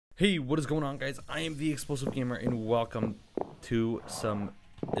Hey, what is going on, guys? I am the Explosive Gamer, and welcome to some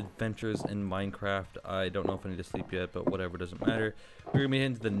adventures in Minecraft. I don't know if I need to sleep yet, but whatever, doesn't matter. We're gonna be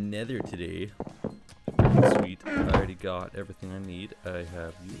heading to the Nether today. Freaking sweet. I already got everything I need. I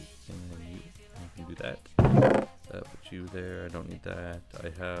have you, and then you. I can do that. Put you there. I don't need that.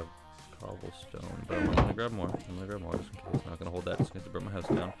 I have cobblestone, but I'm gonna grab more. Just in case. I'm not gonna hold that. Just gonna burn my house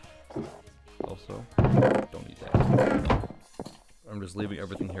down. Also, don't need that. No. I'm just leaving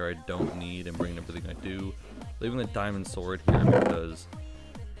everything here I don't need and bringing everything I do. Leaving the diamond sword here because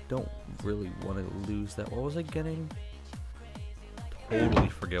I don't really want to lose that. What was I getting? Totally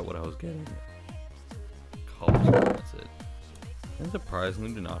forget what I was getting. Cobblestone, that's it. And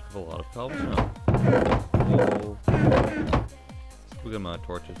surprisingly, do not have a lot of cobblestone. Oh. Good amount of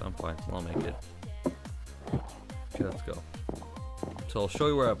torches. I'm fine. I'll make it. Okay, let's go. So I'll show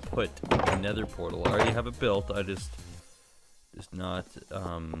you where I put the Nether portal. I already have it built. I just not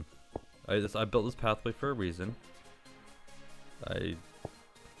I built this pathway for a reason. I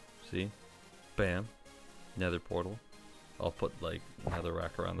see, bam, Nether portal. I'll put like another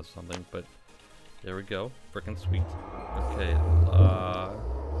rack around this or something, but there we go. Freaking sweet. Okay, yeah,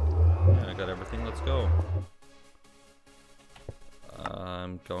 I got everything. Let's go.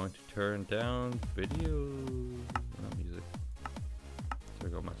 I'm going to turn down video, no music. There we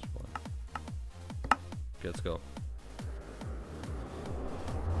go, master plan. Okay, let's go.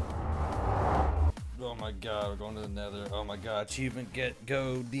 Oh my god, we're going to the Nether. Oh my god, achievement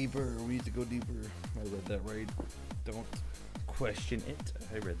go deeper. We need to go deeper. I read that right. Don't question it.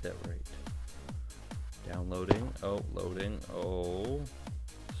 I read that right. Downloading. Oh, loading. Oh,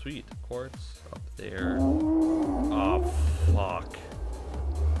 sweet. Quartz up there. Oh, fuck.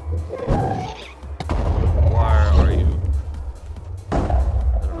 Where are you? I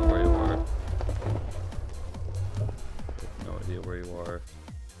don't know where you are. No idea where you are.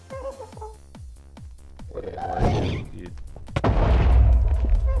 Where are you, dude?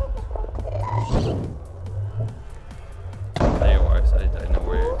 There you are. So I know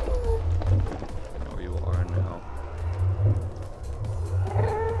where you are now.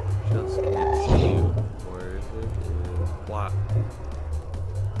 Just can't see you. Where is it? What?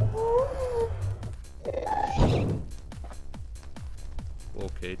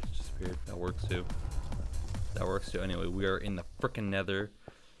 Okay, it just disappeared. That works too. That works too. Anyway, we are in the frickin' Nether.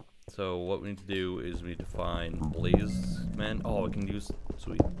 So what we need to do is we need to find blaze men. Oh, I can use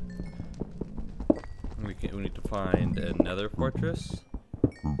sweet. We need to find a Nether fortress,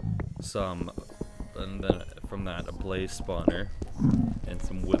 and then from that a blaze spawner, and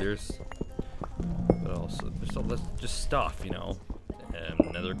some withers. But also just stuff, you know, and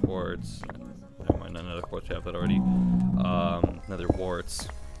Nether quartz. Never mind, not Nether quartz. We have that already. Nether warts.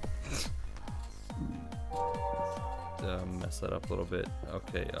 Mess that up a little bit.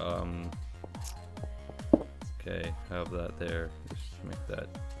 Okay, okay, have that there. Just make that.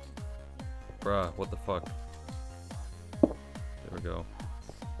 Bruh, what the fuck? There we go.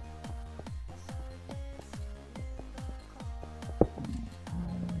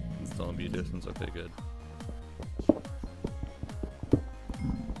 It's telling me a distance. Okay, good.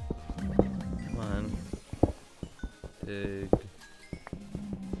 Come on. Dig.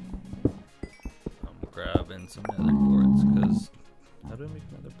 Grabbing some nether quartz, because how do I make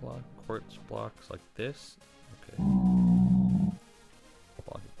another quartz blocks like this? Okay.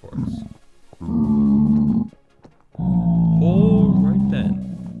 Block of quartz. Oh, right then.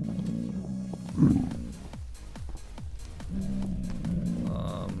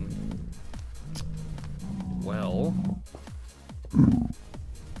 Well,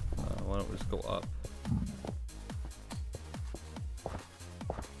 why don't we just go up?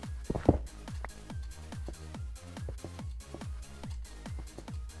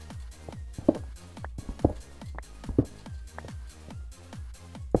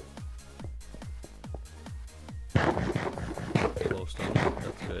 Glowstone,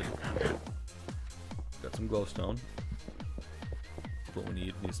 that's good. Got some glowstone. That's what we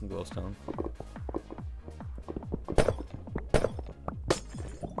need. We need some glowstone.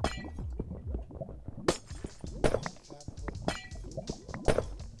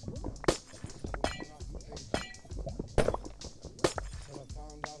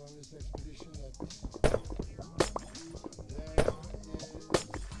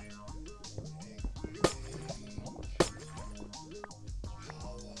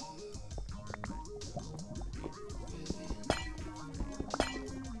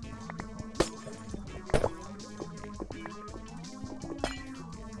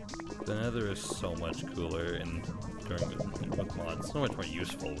 The Nether is so much cooler with mods, so much more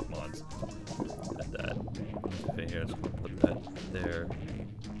useful with mods at that. Okay, here, let's go put that there.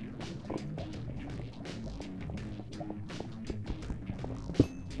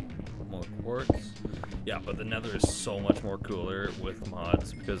 quartz. Yeah, but the Nether is so much more cooler with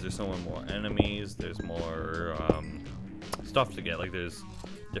mods because there's so many more enemies. There's more stuff to get. Like there's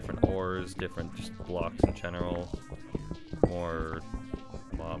different ores, different just blocks in general. More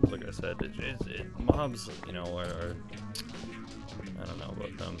mobs, like I said. Mobs, you know, are I don't know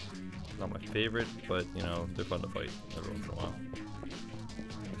about them. Not my favorite, but you know they're fun to fight every once in a while.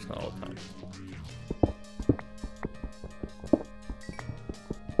 It's not all the time.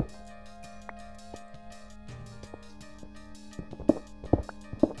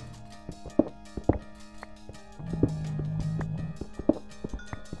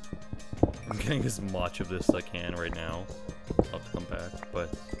 I'm getting as much of this as I can right now. I'll have to come back, but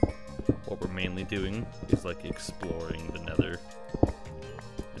what we're mainly doing is like exploring the Nether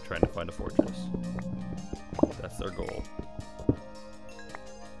and trying to find a fortress. That's our goal.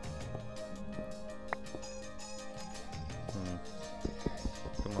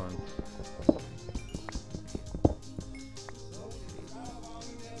 Come on.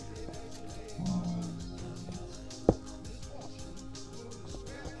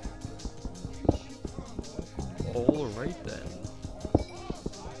 All right then.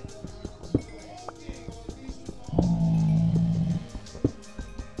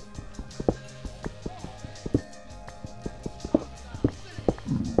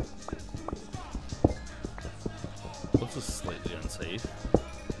 This is slightly unsafe.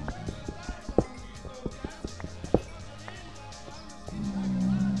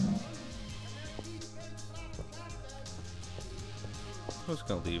 I'm just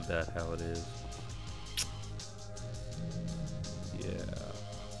gonna leave that how it is. Yeah.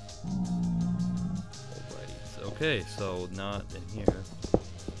 Alright. Okay, so not in here.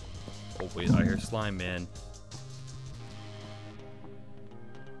 Oh wait, I hear slime, man.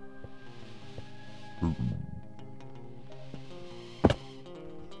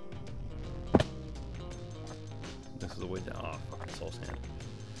 This is the way down. Oh, fucking soul sand.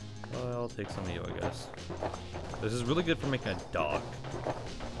 Well, I'll take some of you, I guess. This is really good for making a dock.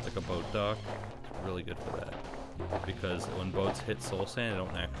 Like a boat dock. It's really good for that. Because when boats hit soul sand, they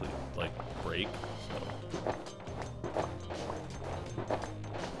don't actually, like, break. So.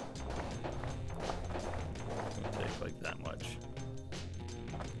 It's gonna take, like, that much.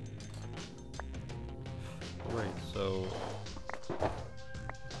 Right, so.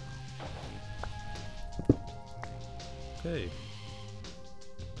 Okay.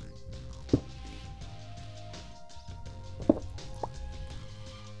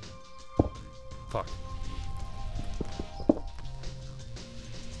 Fuck.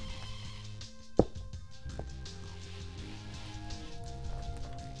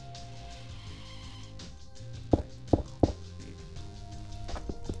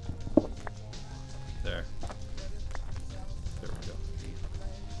 There. There we go.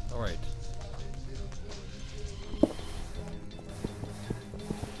 All right.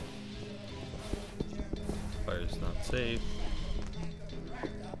 Fire's not safe.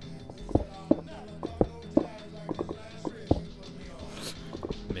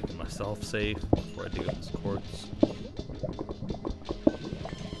 Making myself safe before I dig up this quartz.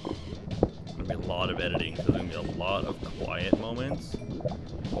 Gonna be a lot of editing because there's gonna be a lot of quiet moments,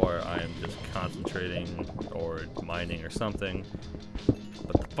 or I'm just concentrating or mining or something.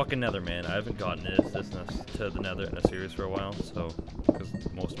 But the fucking Nether, man, I haven't gotten to the Nether in a series for a while, so because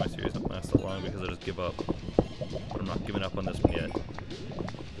most of my series don't last that long because I just give up. But I'm not giving up on this one yet.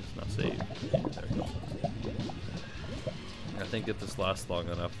 It's not safe. There we go. I think if this lasts long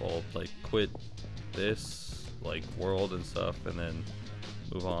enough, I'll like quit this like world and stuff, and then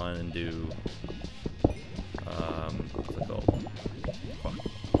move on and do what's it called? Fuck.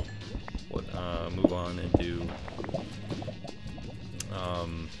 What? Move on and do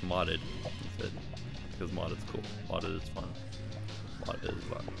modded. That's it. Because modded's cool. Modded is fun. Modded is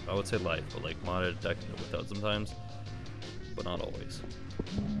fun. I would say light, but like modded I can live without sometimes, but not always.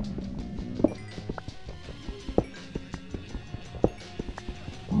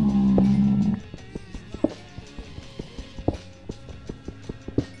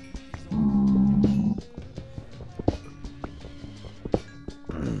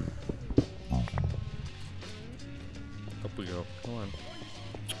 Up we go. Come on.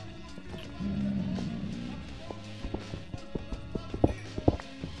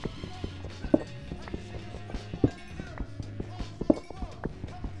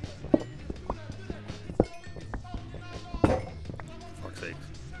 Fuck's sake.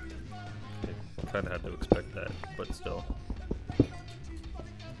 Okay. Kinda had to expect that, but still.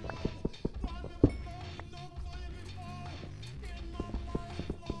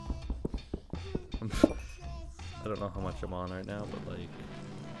 I don't know how much I'm on right now, but like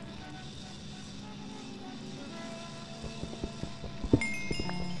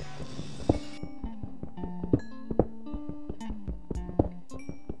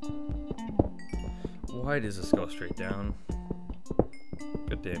Why does this go straight down?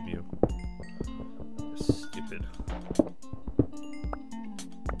 God damn you. You're stupid.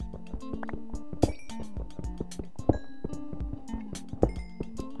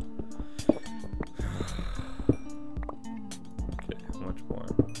 Okay, how much more?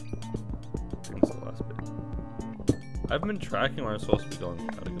 I think this is the last bit. I've been tracking where I'm supposed to be going.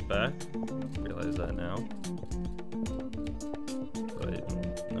 Gotta go back. Realize that now. So I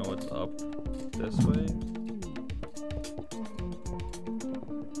know it's up this way.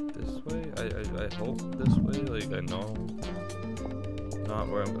 This way? I hope this way. Like, I know. Not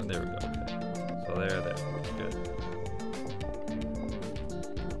where I'm going. There we go. Okay. So there. Good.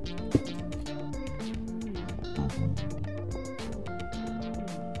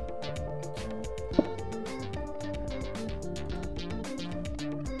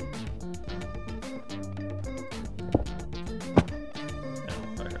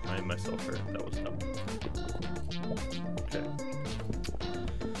 Myself hurt. That was dumb. Okay.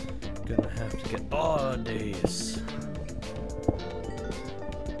 Gonna have to get days.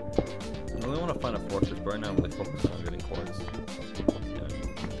 I really want to find a fortress, but right now I'm really focused on getting quartz. Yeah,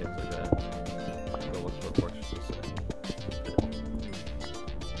 things like that. Go look for fortresses.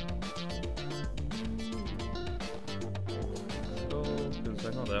 Go, because I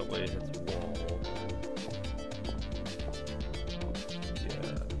know that way hits wall.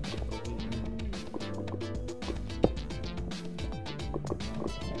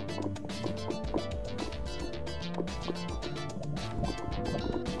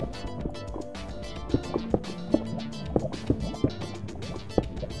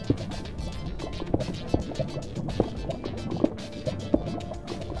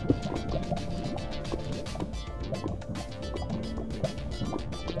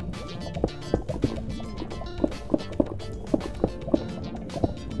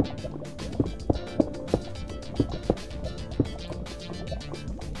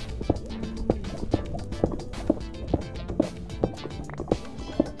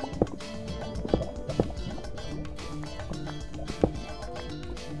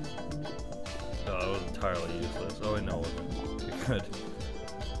 Entirely useless. Oh, I know. Good.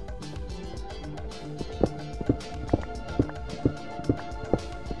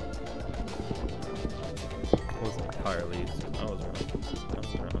 It was entirely useless. I was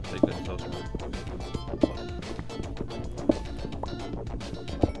wrong. They couldn't tell me.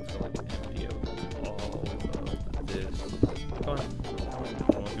 Empty out all of this. Come on.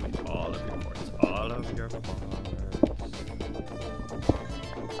 I want to give me all of your parts. All of your parts.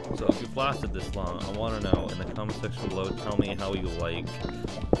 So if you've lasted this long, I want to know in the comment section below, tell me how you like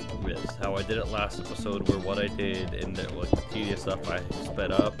this. How I did it last episode, where what I did in the, like, the tedious stuff I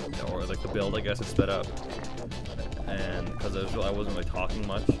sped up, or like the build I guess I sped up. And because I wasn't really talking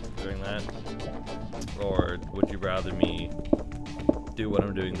much during that. Or would you rather me do what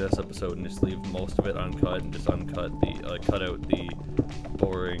I'm doing this episode and just leave most of it uncut and just uncut the, cut out the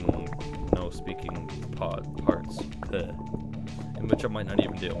boring, no speaking parts. Which I might not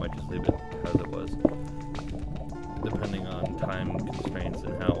even do, I might just leave it as it was, depending on time constraints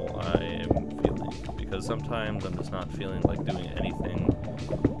and how I am feeling, because sometimes I'm just not feeling like doing anything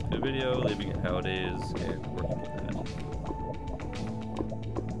to the video, leaving it how it is, and working with that.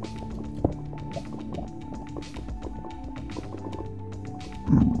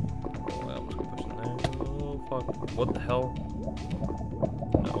 Oh, I almost got pushed in there. Oh, fuck. What the hell?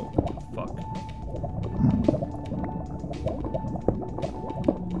 No. Fuck.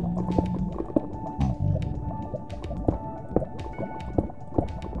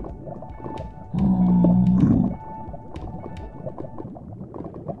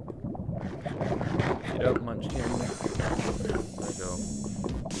 Get up, Munchkin. There we go.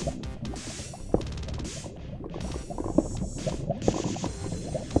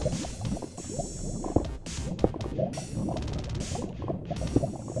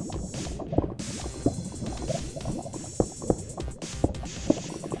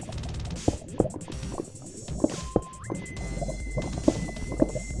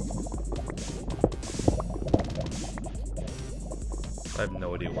 I have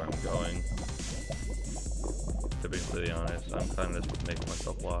no idea where I'm going. To be completely honest, I'm kind of just making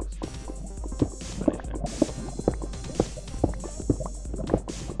myself lost. If anything.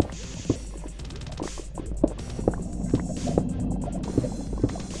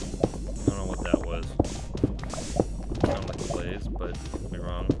 I don't know what that was. It sounded like a blaze, but could be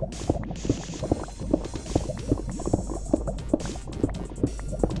wrong.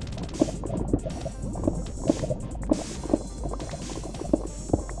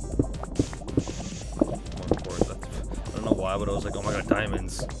 But I was like, oh my god,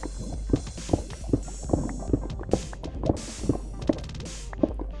 diamonds.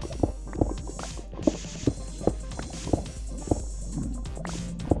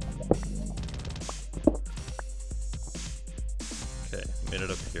 made it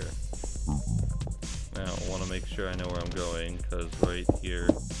up here. Now, I want to make sure I know where I'm going, because right here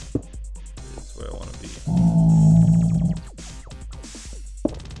is where I want to be.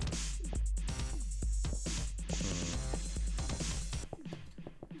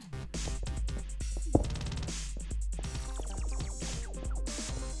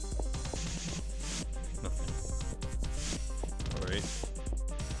 Nothing. Alright.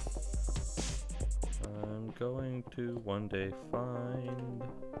 I'm going to one day find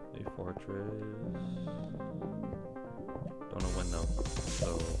a fortress. Don't know when though,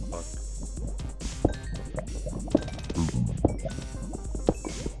 so fuck.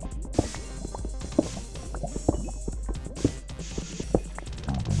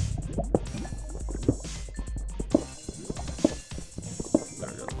 There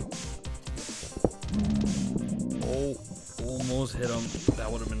we go. Oh, almost hit him. That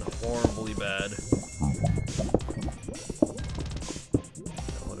would have been horribly bad.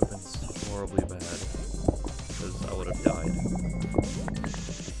 Horribly bad, because I would have died.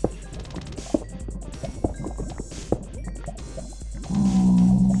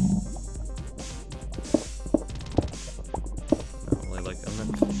 Not really like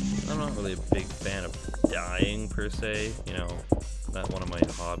I'm not really a big fan of dying per se. You know, not one of my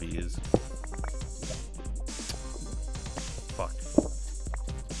hobbies. Fuck.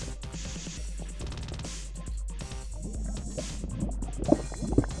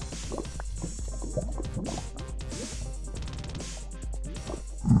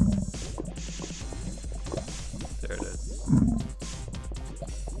 There it is.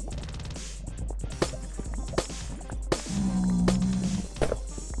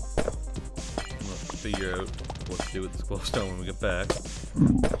 I'm gonna figure out what to do with this glowstone when we get back.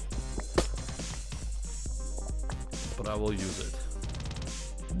 But I will use it.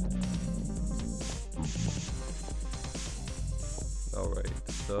 Alright,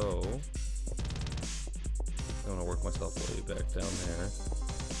 so I'm gonna work myself way back down there.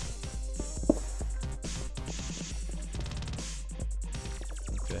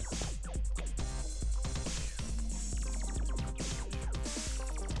 Okay.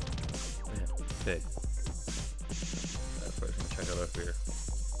 Yeah, okay. That's what I'm gonna check out up here.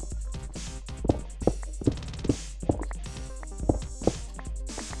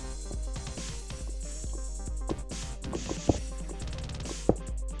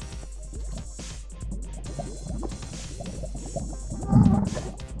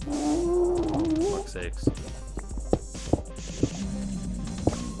 Fuck's sakes.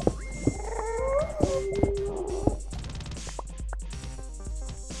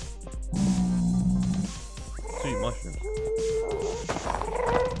 Sweet mushrooms.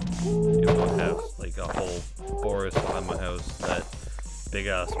 Even though I have like a whole forest behind my house that big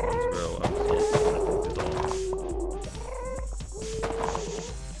ass ones grow, I'm still gonna take these all.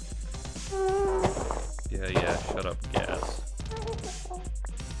 Yeah, shut up, gas.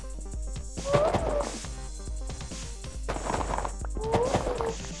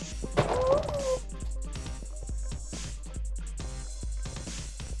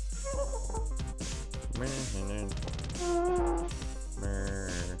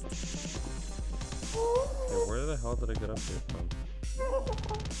 Okay, where the hell did I get up here from?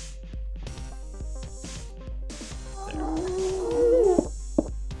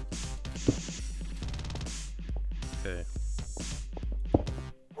 There. Okay.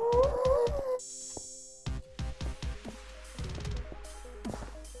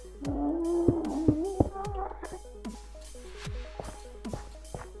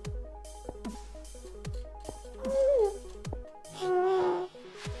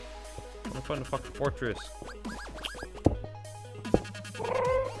 I'm trying to fuck the fortress.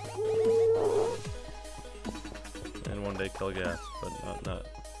 And one day kill gas, but not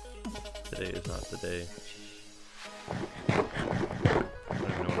today is not the day. I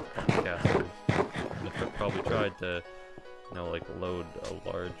don't even know what the fuck gas is. And if I probably tried to, you know, like load a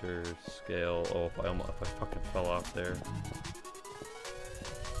larger scale. Oh, if I fucking fell off there.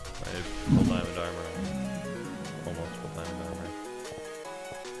 I have full diamond armor. Almost full diamond armor.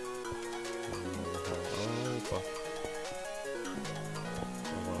 Oh fuck. I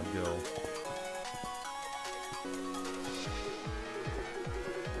wanna go.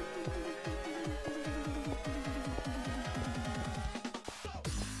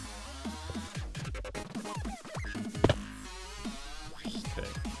 Okay.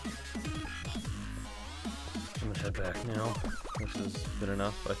 I'm gonna head back now. This has been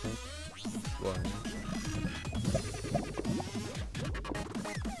enough, I think. Well,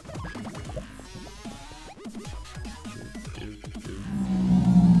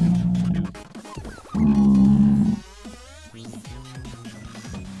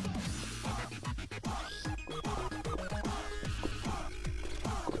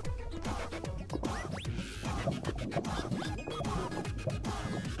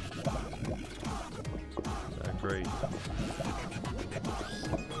 Christ.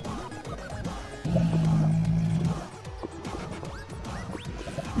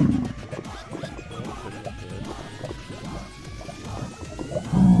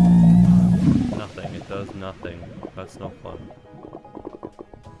 Nothing. It does nothing. That's no fun.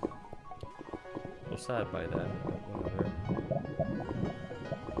 I'm sad by that. Whatever.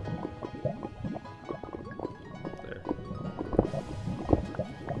 There.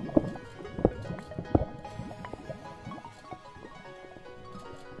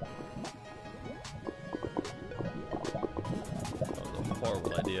 That was a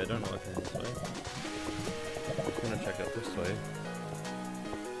horrible idea. I don't know if it's this way. I'm gonna check out this way.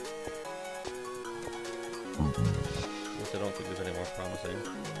 I don't think there's any more promising.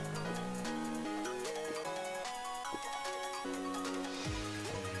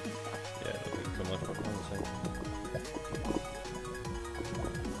 Yeah, I don't think so much more promising.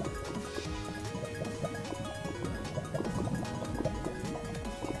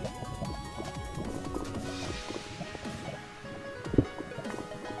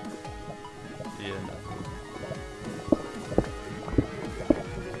 Yeah, nothing.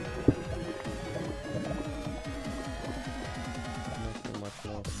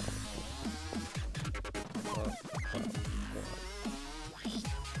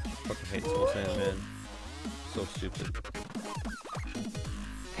 Fucking hate Soul Sand, man. So stupid.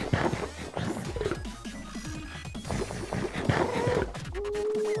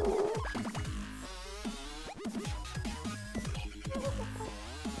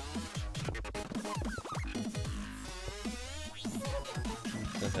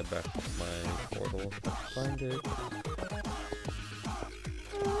 I'm gonna head back to my portal. Find it.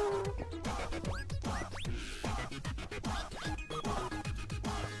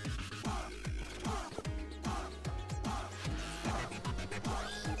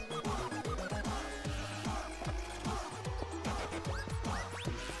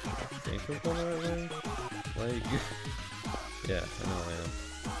 Think I'm going the right way? Like, yeah, I know I am.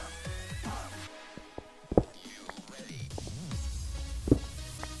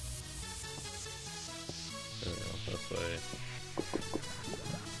 There we go, this way.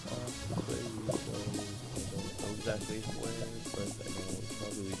 This way we go. I don't know exactly where, but I know it's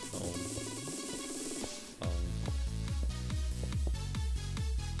probably home.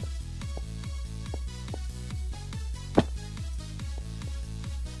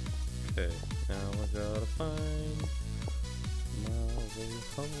 Okay, now I gotta find my way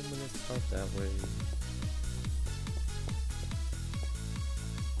home, and it's out that way.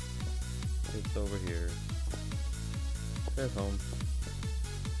 It's over here. There's home.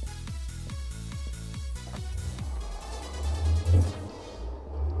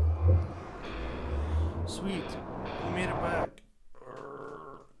 Sweet, we made it back.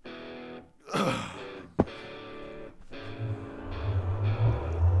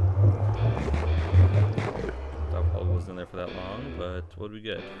 In there for that long, but what did we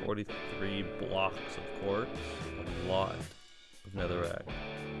get? 43 blocks of quartz, a lot of netherrack,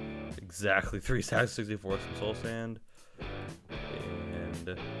 exactly 3 stacks, 64 some soul sand,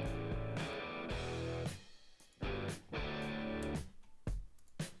 and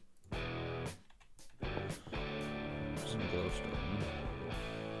some glowstone.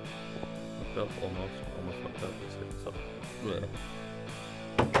 Fucked up, almost fucked up. Let's hit this up.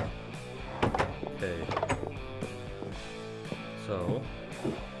 Okay. So,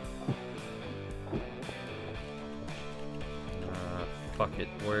 fuck it.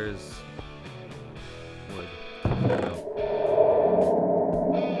 Where's wood? No.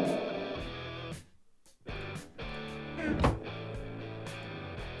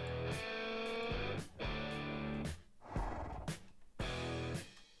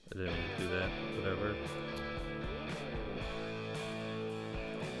 I didn't mean to do that. Whatever.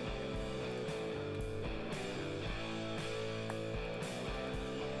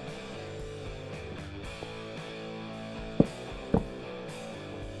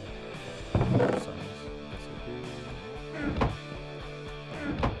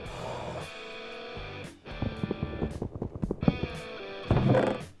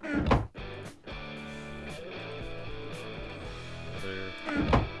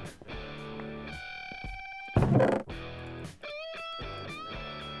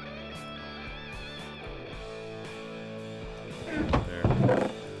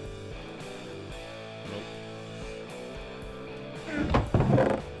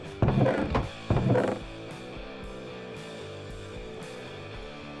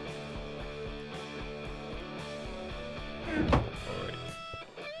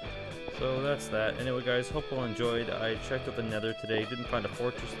 So that's that. Anyway, guys, hope you all enjoyed. I checked out the Nether today. Didn't find a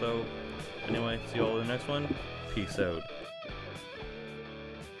fortress, though. Anyway, see you all in the next one. Peace out.